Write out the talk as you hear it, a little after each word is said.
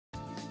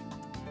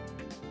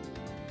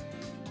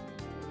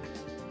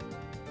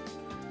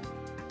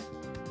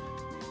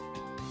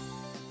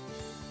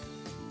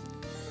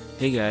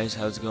Hey guys,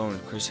 how's it going?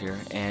 Chris here,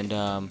 and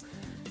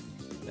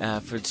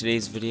for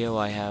today's video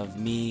I have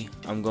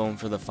I'm going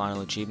for the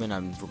final achievement.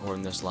 I'm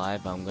recording this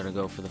live. I'm gonna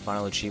go for the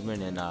final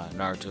achievement in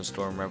Naruto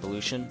Storm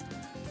Revolution.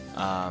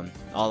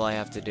 All I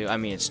have to do, I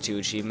mean it's 2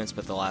 achievements,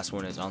 but the last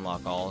one is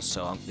unlock all,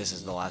 so this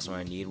is the last one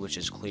I need, which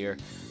is clear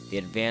the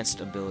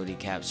Advanced Ability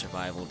Cap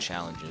Survival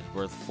Challenges,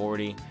 worth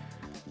 40,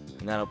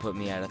 and that'll put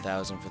me at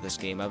 1,000 for this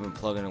game. I've been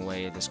plugging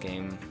away at this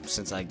game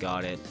since I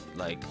got it,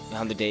 like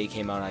on the day it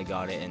came out I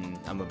got it, and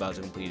I'm about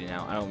to complete it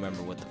now. I don't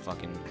remember what the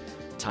fucking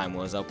time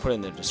was. I'll put it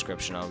in the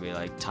description. I'll be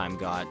like time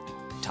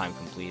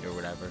complete or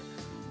whatever,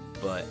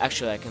 but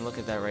actually I can look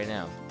at that right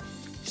now.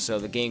 So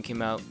the game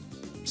came out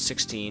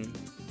 16.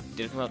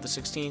 Did it come out the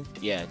 16th?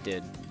 Yeah, it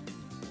did.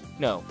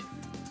 No.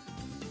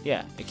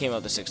 Yeah, it came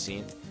out the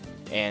 16th,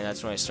 and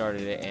that's when I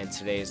started it, and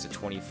today is the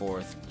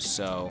 24th,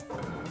 so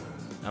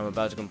I'm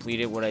about to complete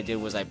it. What I did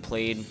was I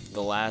played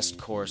the last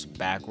course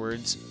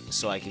backwards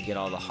so I could get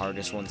all the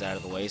hardest ones out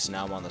of the way. So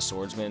now I'm on the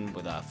swordsman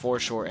with 4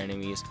 short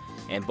enemies,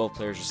 and both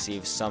players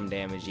receive some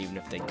damage even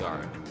if they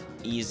guard.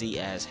 Easy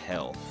as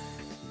hell.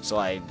 So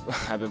I've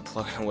been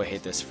plugging away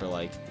at this for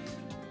like,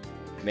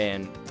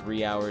 man,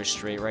 3 hours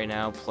straight right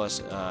now, plus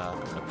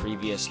a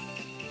previous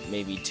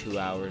maybe 2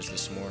 hours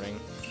this morning.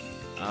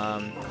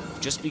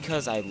 Just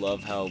because I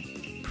love how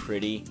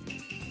pretty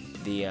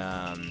the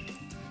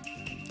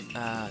do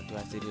I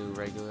have to do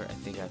regular? I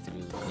think I have to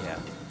do, yeah.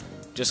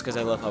 Just because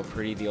I love how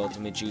pretty the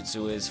ultimate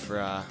jutsu is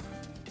for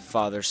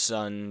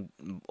father-son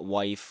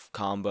wife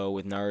combo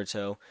with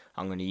Naruto,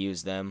 I'm going to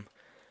use them.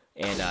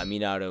 And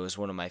Minato is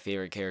one of my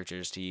favorite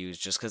characters to use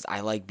just because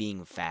I like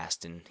being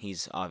fast, and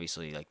he's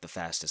obviously like the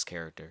fastest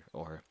character,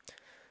 or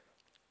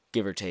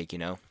give or take, you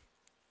know.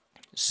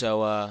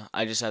 So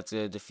I just have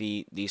to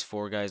defeat these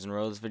 4 guys in a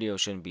row. This video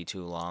shouldn't be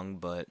too long,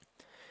 but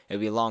it'll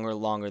be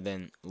longer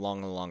than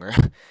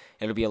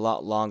it'll be a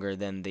lot longer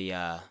than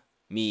the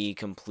me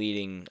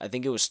completing. I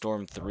think it was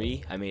Storm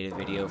 3. I made a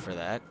video for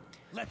that.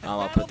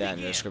 I'll put that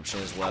in the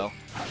description as well.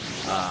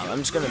 I'm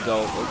just gonna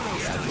go. I'm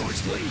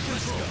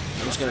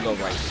just gonna go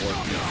right for it,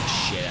 beat the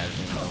shit out of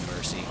him, no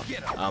mercy.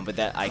 But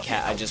that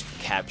I just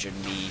captured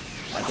me.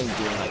 I think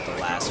doing like the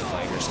last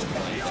fight or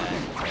something like that,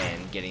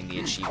 and getting the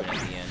achievement at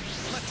the end.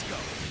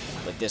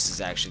 But this is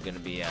actually gonna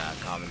be a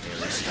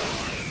commentary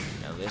stuff.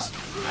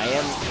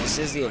 This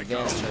is the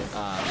advanced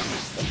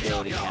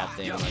ability cap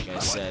thing, like I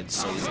said.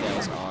 So these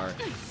guys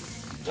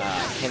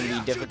can be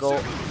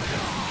difficult,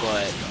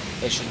 but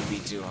it shouldn't be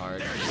too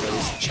hard. So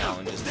these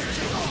challenges that are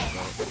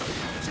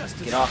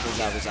difficult. Get off of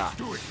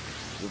Zabuza.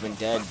 We've been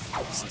dead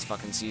since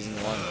fucking season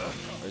 1,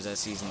 or is that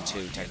season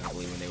 2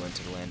 technically when they went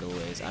to the Land of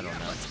Ways? I don't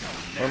know.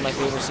 One of my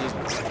favorite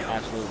seasons,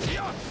 absolutely.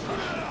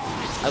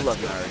 I love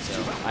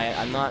Naruto.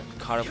 I'm not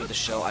caught up with the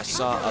show. I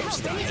saw up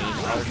to the pain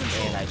arc,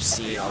 and I've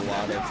seen a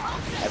lot of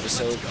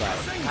episodes, but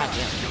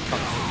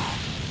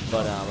goddamn,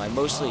 but I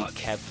mostly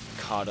kept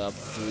caught up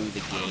through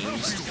the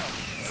games.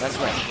 That's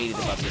what I hated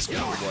about this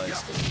game,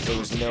 was there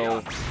was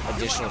no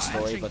additional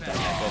story but the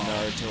Echo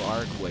Naruto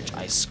arc, which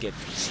I skipped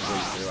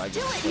straight through. I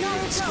just played it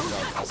and skipped all the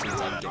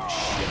cutscenes. I didn't give a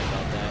shit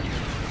about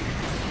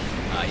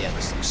that. Yeah,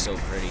 this looks so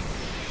pretty.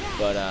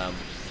 But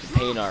the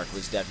Pain arc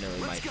was definitely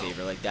my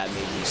favorite. Like that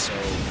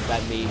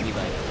made me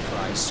like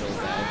cry so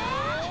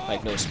bad.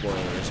 Like no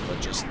spoilers,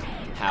 but just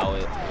how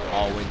it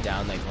all went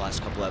down. Like the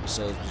last couple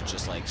episodes was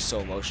just like so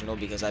emotional,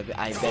 because I've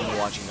been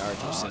watching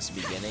Naruto since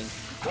the beginning,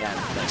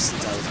 and like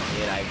since I was a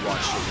kid I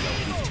watched it, you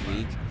know, week to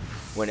week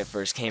when it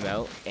first came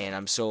out, and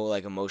I'm so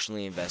like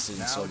emotionally invested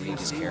in so many of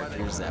these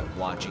characters that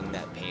watching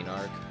that Pain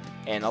arc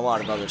and a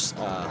lot of other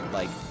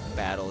like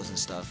battles and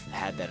stuff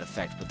had that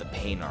effect. But the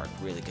Pain arc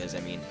really, because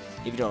I mean,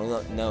 if you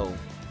don't know,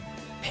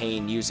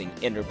 Pain using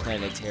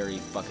interplanetary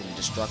fucking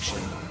destruction,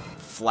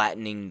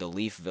 flattening the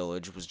Leaf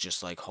Village was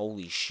just like,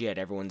 holy shit,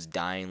 everyone's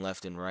dying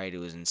left and right. It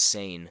was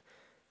insane.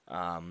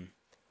 But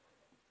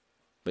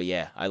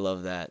yeah, I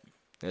love that.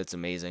 It's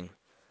amazing.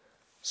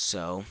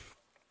 So,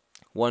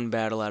 1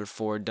 battle out of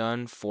 4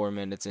 done, 4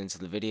 minutes into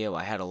the video.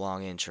 I had a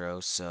long intro,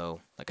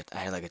 so I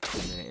had like a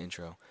 2-minute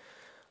intro.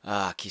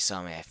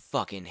 Kisame, I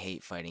fucking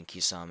hate fighting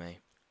Kisame.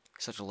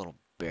 Such a little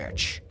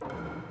bitch.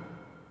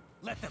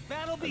 Let the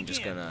battle begin. I'm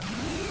just gonna.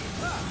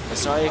 I'm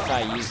sorry if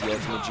I use the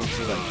ultimate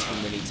jutsu like too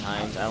many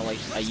times.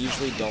 I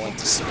usually don't like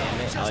to spam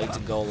it. I like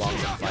to go along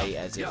the fight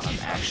as if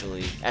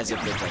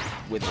it's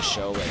like with the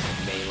show, like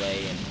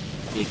melee and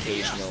the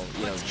occasional,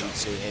 you know,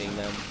 jutsu hitting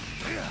them.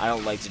 I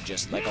don't like to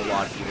just, like a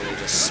lot of people, they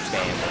just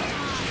spam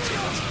ultimate jutsu.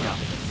 That's not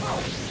the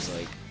problem. It's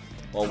like,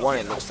 well, one,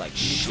 it looks like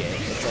shit.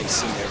 It's like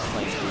sitting there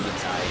playing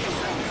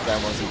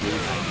Grandma's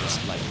Budokai, just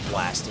like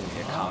blasting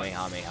their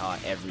Kamehameha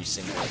every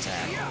single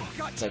attack.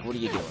 It's like, what are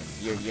you doing?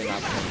 You're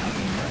not playing the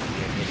game right.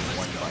 You're hitting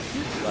one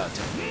button. Well,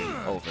 to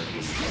over.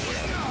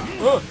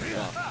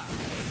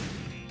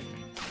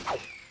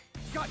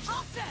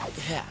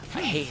 Yeah,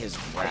 I hate his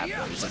grab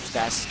though. He's the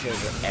fastest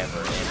character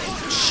ever, and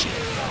it's shit.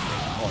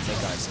 Oh, thank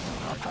God.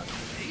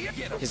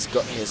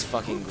 His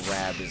fucking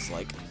grab is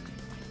like.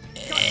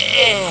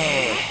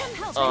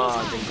 Oh,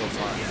 I didn't go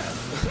far enough.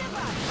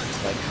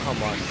 Like, come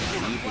on,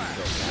 man, you can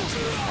go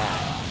faster than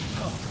that.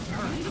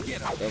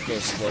 Okay,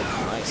 slow.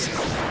 Nice.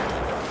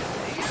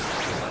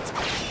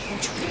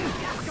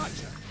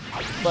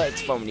 But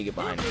it's fun when you get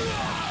behind him.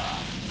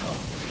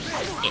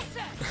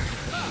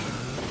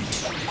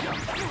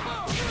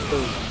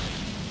 Boom.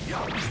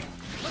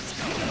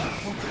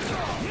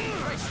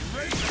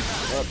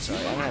 Oh, sorry,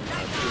 I don't have to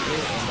do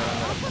it, and then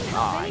I'm gonna...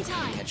 Ah, I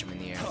couldn't catch him in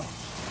the air.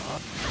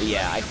 But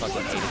yeah, I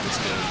fucking hated this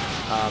game.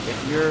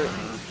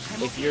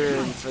 If you're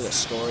in for the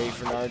story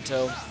for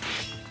Naruto,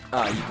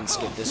 you can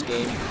skip this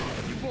game.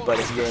 But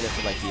if you're in it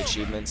for like the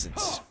achievements,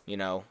 it's, you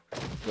know,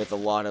 with a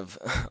lot of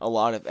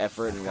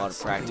effort and a lot of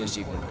practice,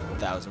 you can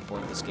 1000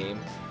 point this game.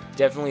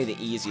 Definitely the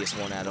easiest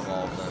one out of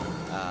all of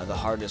them. The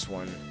hardest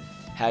one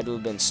had to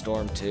have been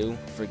Storm 2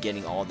 for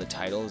getting all the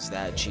titles.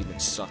 That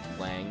achievement sucked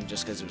Lang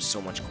just because it was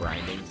so much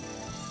grinding.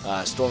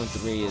 Storm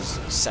 3 is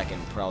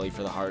second probably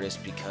for the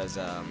hardest because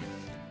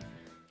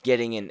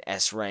getting an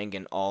S rank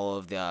in all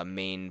of the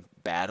main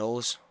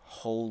battles,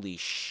 holy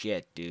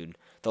shit, dude.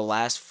 The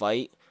last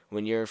fight,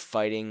 when you're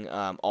fighting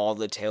all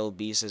the tailed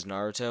beasts as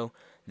Naruto,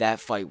 that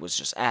fight was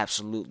just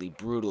absolutely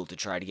brutal to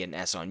try to get an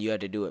S on. You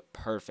had to do it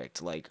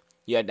perfect. Like,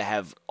 you had to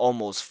have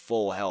almost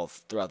full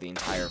health throughout the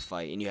entire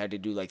fight, and you had to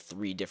do like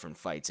 3 different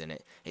fights in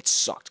it. It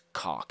sucked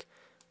cock.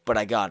 But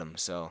I got him,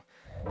 so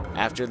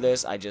after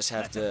this, I just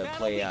have to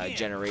play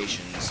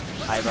Generations.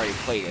 I've already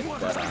played it,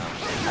 but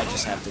I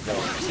just have to go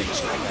and finish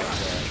it. I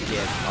have to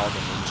get all the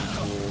ninja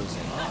tools,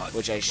 and,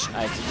 which I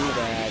have to do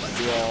that, to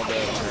do all the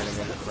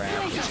tournament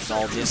crap, which is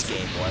all this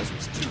game was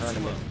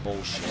tournament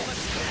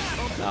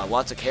bullshit.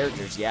 Lots of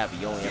characters, yeah, but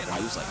you only have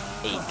to use like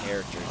 8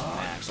 characters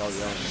max. All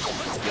the others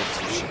get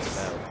some shit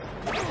about.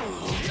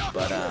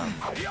 But,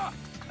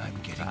 I'm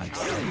getting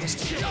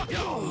excited.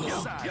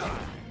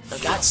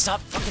 God,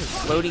 stop fucking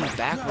floating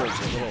backwards,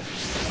 you little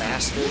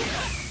bastard.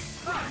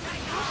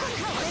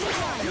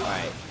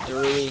 Alright,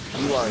 Darui,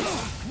 you are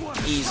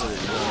easily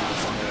one of the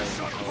most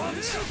annoying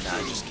opponents. Nah,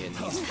 I'm just kidding,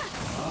 he's a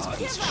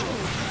piece of shit.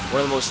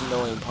 One of the most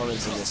annoying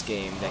opponents in this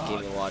game that gave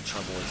me a lot of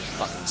trouble was the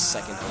fucking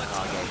second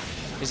Hokage.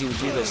 Because he would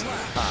do this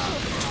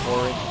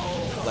torrent,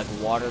 like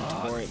water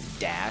torrent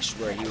dash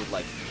where he would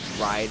like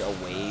ride a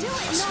wave,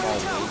 a small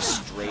wave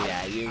straight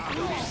at you,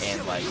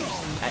 and like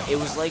it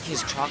was like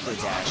his chakra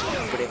dash,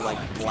 but it like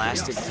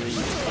blasted through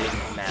you and did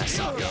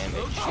massive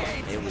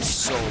damage. It was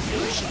so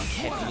bullshit.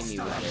 He kept hitting me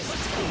with it.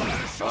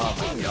 Oh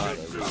my god,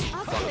 it was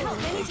fucking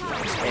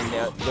ridiculous. And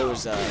there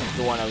was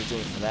the one I was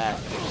doing for that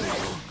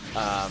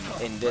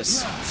in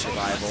this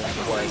survival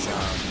was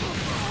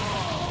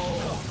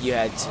you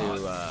had to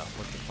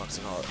what the fuck's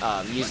it called?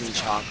 Using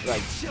chakra,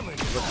 like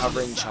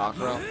recovering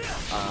chakra.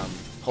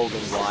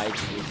 Holding Y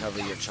to recover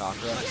your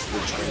chakra,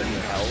 returning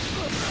your health,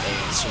 and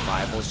in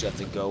survivals you have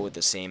to go with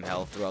the same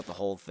health throughout the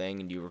whole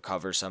thing, and you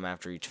recover some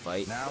after each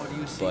fight,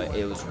 but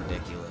it was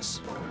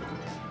ridiculous.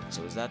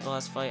 So is that the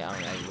last fight? I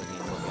don't know, I wasn't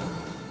even looking.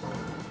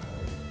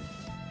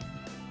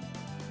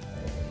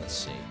 Let's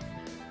see.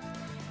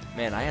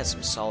 Man, I had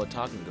some solid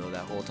talking go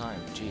that whole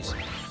time, jeez.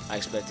 I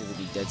expected to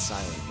be dead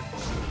silent.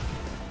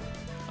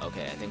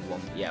 Okay, I think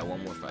one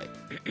more fight.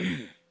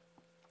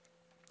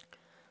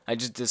 I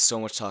just did so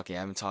much talking. I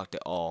haven't talked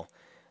at all.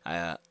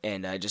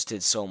 And I just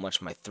did so much,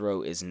 my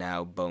throat is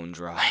now bone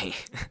dry.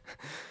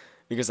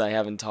 Because I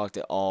haven't talked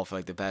at all for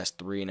like the past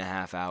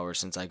 3.5 hours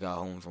since I got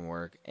home from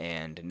work.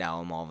 And now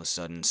I'm all of a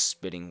sudden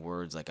spitting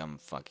words like I'm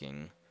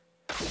fucking.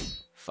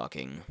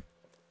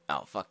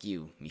 Oh, fuck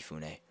you,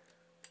 Mifune.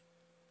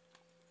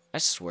 I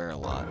swear a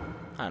lot.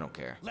 I don't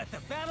care. Let the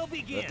battle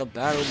begin. Let the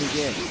battle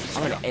begin.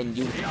 I'm gonna end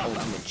you with the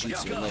ultimate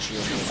jutsu unless you're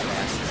a little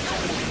bastard.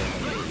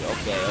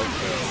 Okay. Get out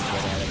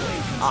of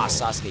here. Ah,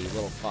 Sasuke, you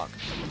little fuck.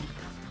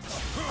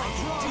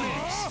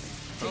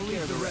 I'll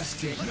leave the rest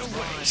to you. No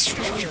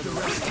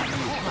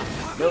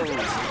way.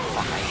 No,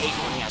 fuck, I hate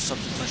when he has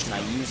substitution. I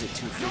use it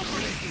too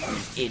frequently. I'm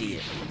an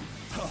idiot.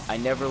 I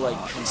never, like,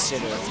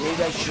 consider,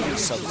 maybe I shouldn't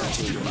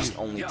substitute and just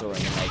only throwing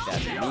a knife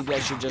at me. Maybe I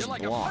should just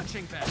block.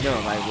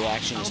 No, my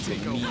reaction is to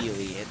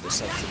immediately hit the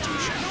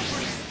substitution.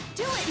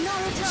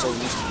 I'm so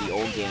used to the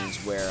old games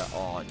where,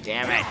 oh,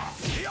 damn it.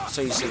 I'm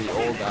so used to the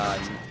old,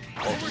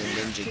 Ultimate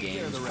Ninja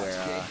games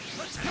where,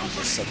 you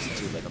just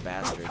substitute like a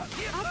bastard.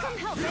 I'll come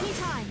help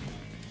anytime.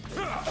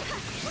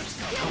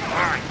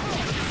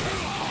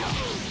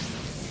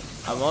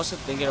 I'm also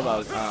thinking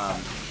about,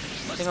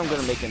 I think I'm going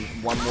to make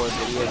one more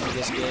video for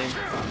this game,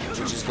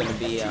 which is going to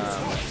be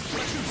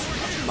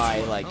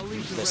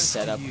the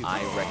setup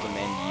I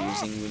recommend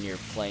using when you're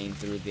playing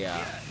through the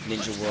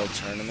Ninja World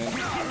Tournament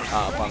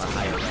up on the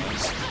higher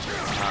ranks.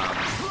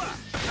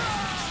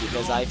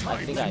 Because I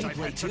think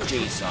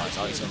Jesus, I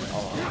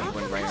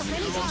went right on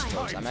those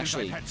toes. I'm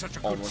actually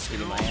almost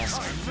getting my ass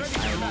in.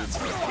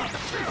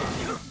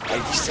 I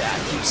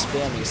keep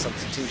spamming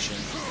substitution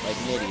like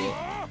an idiot.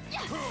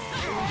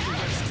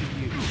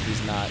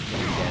 He's not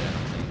getting dead, I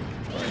don't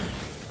think.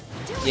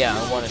 But yeah,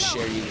 I want to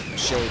share with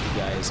you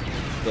guys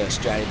the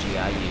strategy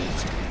I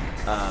used,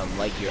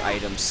 like your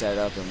item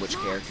setup and which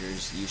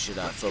characters you should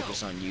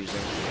focus on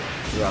using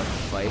throughout the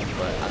fight.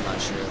 But I'm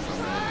not sure if I'm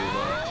gonna do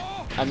that.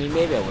 I mean,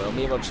 maybe I will.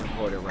 Maybe I'll just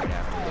record it right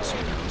after this.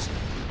 Who knows?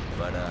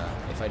 but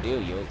if I do,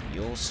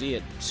 you'll see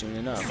it soon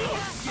enough.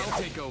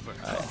 I'll take over.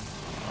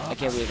 I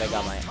can't believe I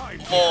got my I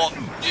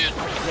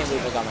can't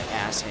believe I got my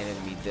ass handed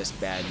to me this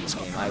bad in this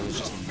game. I was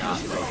just not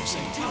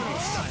focusing.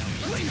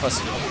 Plus,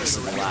 this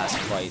is the last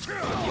fight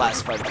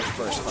of the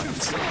first fucking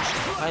stage.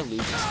 If I lose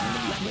this, I'm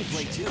gonna be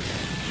glitched.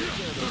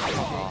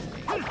 Fuck off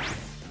me.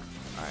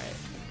 Alright.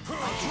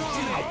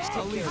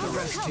 I'll leave the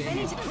rest to you.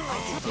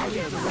 I'll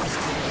leave the rest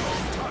to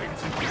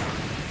you.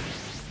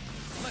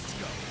 Let's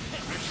go.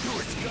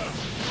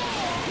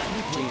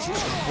 Jesus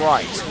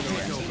Christ,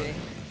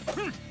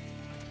 man.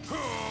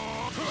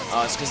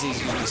 Oh, it's because he's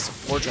using the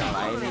support drive.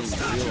 I didn't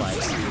even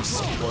realize he was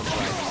support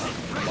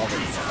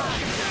driving.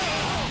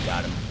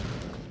 Got him.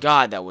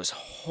 God, that was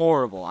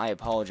horrible. I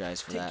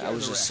apologize for that. I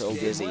was just so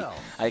busy.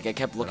 I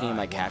kept looking at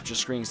my capture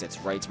screens that's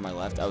right to my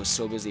left. I was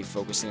so busy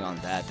focusing on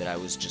that I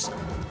was just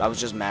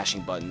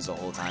mashing buttons the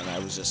whole time. I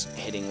was just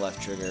hitting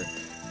left trigger,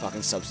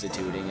 fucking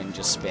substituting, and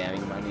just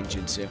spamming my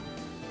ninjutsu.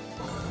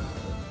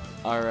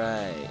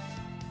 Alright.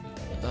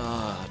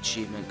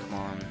 Achievement, come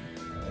on.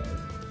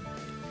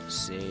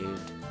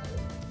 Saved.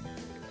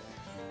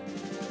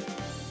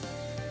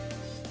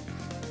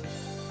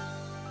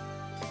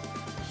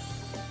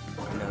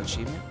 No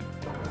achievement?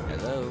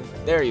 Hello?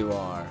 There you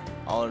are.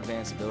 All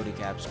advanced ability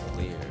caps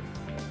cleared.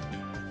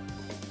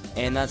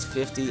 And that's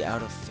 50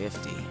 out of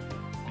 50.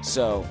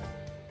 So,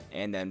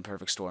 and then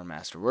Perfect Storm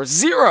Master. We're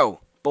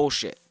 0!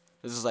 Bullshit.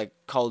 This is like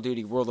Call of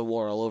Duty World of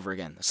War all over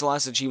again. That's the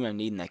last achievement I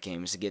need in that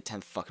game is to get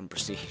 10th fucking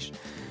prestige.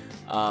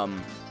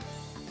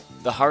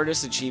 The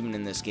hardest achievement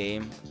in this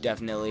game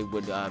definitely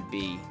would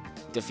be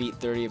defeat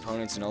 30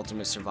 opponents in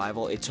Ultimate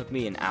Survival. It took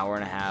me an hour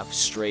and a half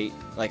straight.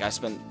 Like, I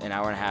spent an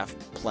hour and a half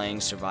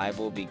playing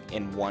Survival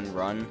in one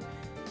run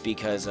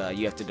because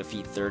you have to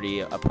defeat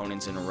 30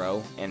 opponents in a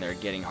row, and they're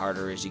getting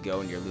harder as you go,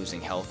 and you're losing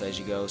health as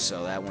you go.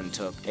 So that one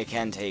it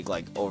can take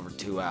like over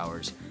 2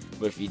 hours.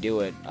 But if you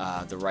do it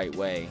the right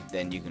way,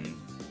 then you can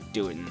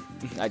do it in,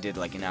 I did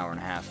like an hour and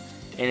a half.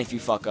 And if you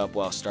fuck up,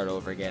 well, start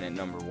over again at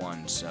number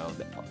 1. So,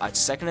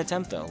 second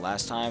attempt though.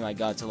 Last time I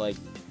got to like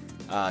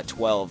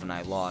 12 and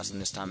I lost, and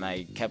this time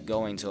I kept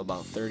going to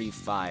about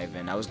 35,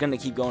 and I was going to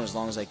keep going as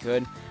long as I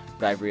could,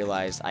 but I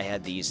realized I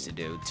had these to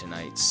do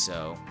tonight,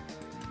 so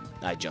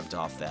I jumped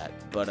off that.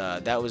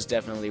 But that was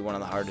definitely one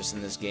of the hardest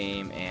in this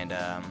game, and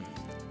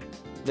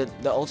the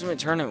Ultimate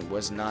Tournament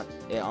was not,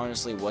 it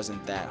honestly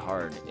wasn't that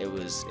hard. It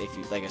was, if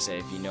you, like I said,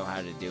 if you know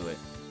how to do it.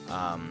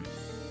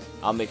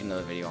 I'll make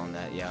another video on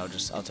that. Yeah,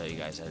 I'll tell you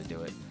guys how to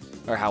do it,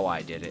 or how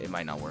I did it. It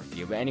might not work for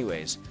you, but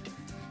anyways,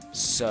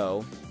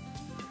 so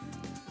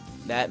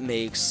that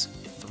makes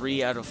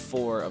 3 out of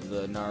 4 of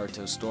the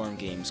Naruto Storm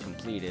games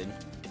completed.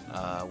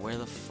 Where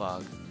the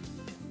fuck?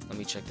 Let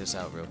me check this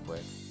out real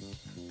quick.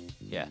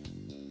 Yeah.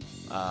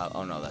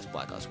 Oh no, that's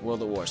Black Ops.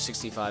 World of War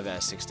 65 out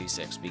of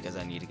 66 because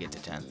I need to get to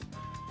 10th.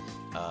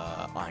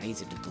 Oh, I need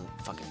to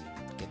fucking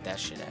get that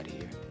shit out of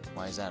here.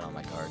 Why is that on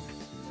my card?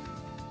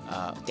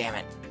 Damn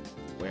it.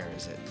 Where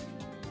is it?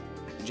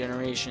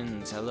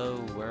 Generations, hello,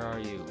 where are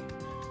you?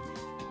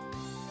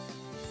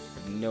 I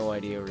have no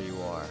idea where you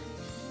are.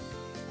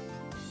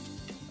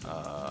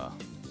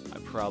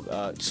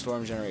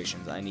 Storm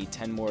Generations, I need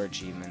 10 more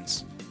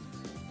achievements.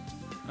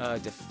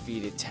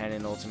 Defeated 10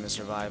 in Ultimate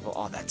Survival.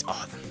 Oh, that's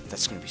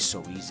gonna be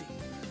so easy.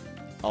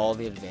 All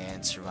the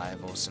advanced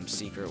survival, some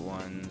secret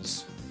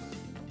ones,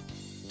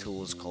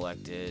 tools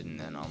collected, and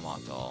then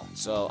unlocked all.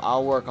 So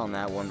I'll work on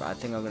that one. I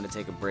think I'm gonna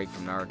take a break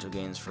from Naruto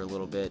games for a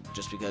little bit,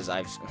 just because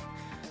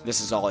this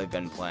is all I've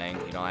been playing.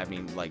 You know, I haven't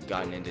even like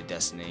gotten into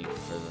Destiny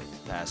for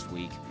the past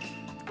week.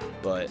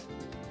 But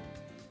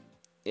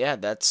yeah,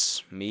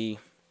 that's me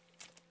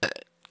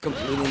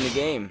completing the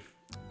game.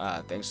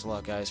 Thanks a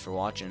lot, guys, for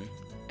watching,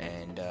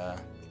 and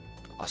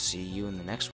I'll see you in the next one.